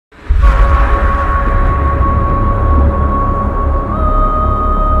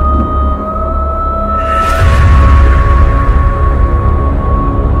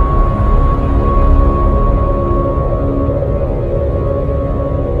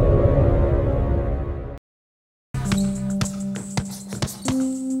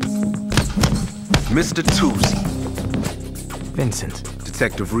Mr. Tuesday. Vincent.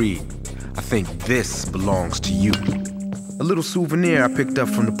 Detective Reed, I think this belongs to you. A little souvenir I picked up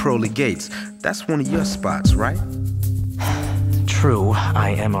from the pearly gates. That's one of your spots, right? True, I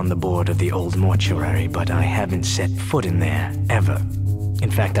am on the board of the old mortuary, but I haven't set foot in there, ever.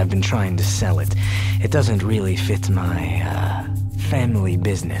 In fact, I've been trying to sell it. It doesn't really fit my, family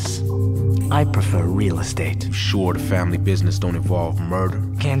business. I prefer real estate. You sure the family business don't involve murder?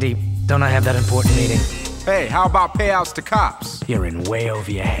 Candy, don't I have that important meeting? Hey, how about payouts to cops? You're in way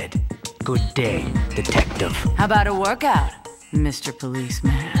over your head. Good day, detective. How about a workout, Mr.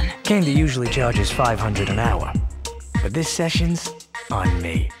 Policeman? Candy usually charges $500 an hour. But this session's on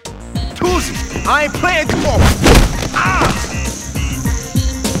me. Tuesday, I ain't playing, come on! Ah!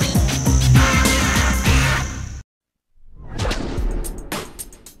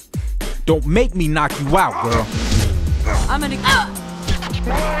 Don't make me knock you out, girl. I'm gonna...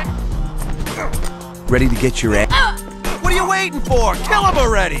 Ready to get your ass? What are you waiting for? Kill him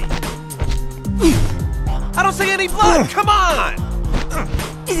already! I don't see any blood! Come on!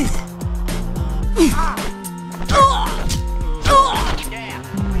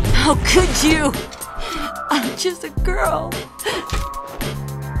 How could you? I'm just a girl.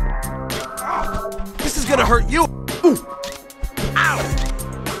 This is gonna hurt you! Ow!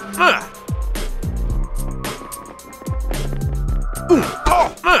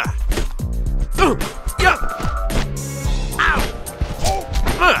 Yeah! Ow!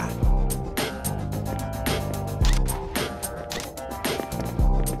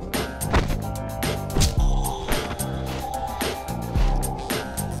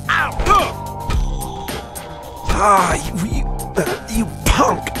 Ah, you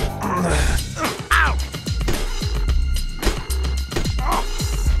punk! Ow!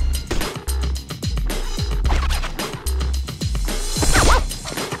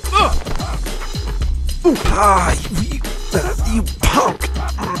 Ah, you punk!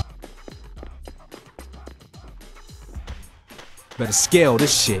 Better scale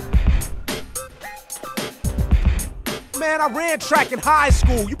this shit. Man, I ran track in high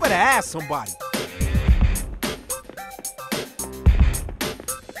school. You better ask somebody.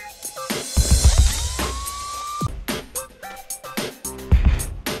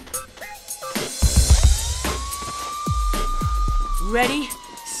 Ready,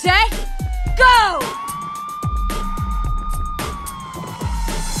 set, go!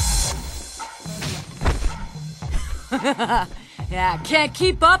 Yeah, can't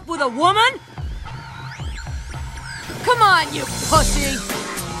keep up with a woman? Come on, you pussy!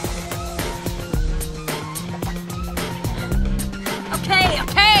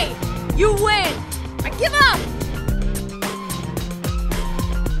 Okay, you win! I give up!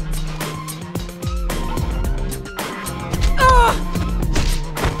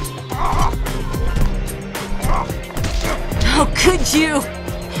 How could you?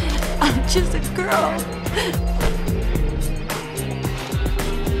 I'm just a girl.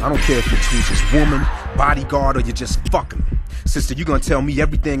 I don't care if you're Tuesday's woman, bodyguard, or you're just fucking him. Sister, you're gonna tell me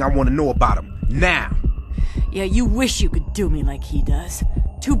everything I want to know about him. Now! Yeah, you wish you could do me like he does.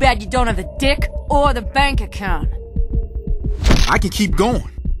 Too bad you don't have the dick or the bank account. I can keep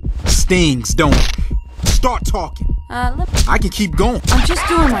going. Stings don't. Start talking. I can keep going. I'm just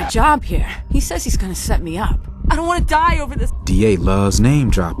doing my job here. He says he's gonna set me up. I don't want to die over this. DA loves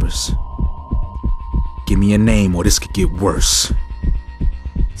name droppers. Give me a name or this could get worse.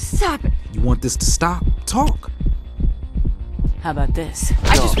 Stop it. You want this to stop? Talk. How about this?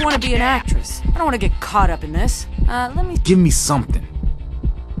 I just want to be an actress. I don't want to get caught up in this. Let me... Give me something.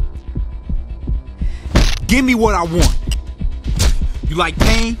 Give me what I want. You like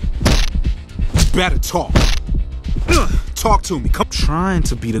pain? You better talk. Talk to me. Come. Trying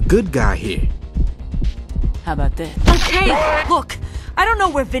to be the good guy here. How about this? Okay, look. I don't know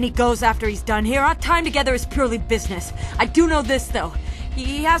where Vinny goes after he's done here. Our time together is purely business. I do know this, though.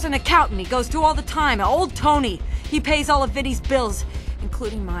 He has an accountant he goes to all the time, old Tony. He pays all of Vinny's bills,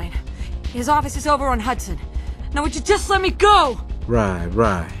 including mine. His office is over on Hudson. Now would you just let me go?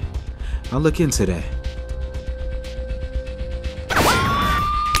 Right. I'll look into that.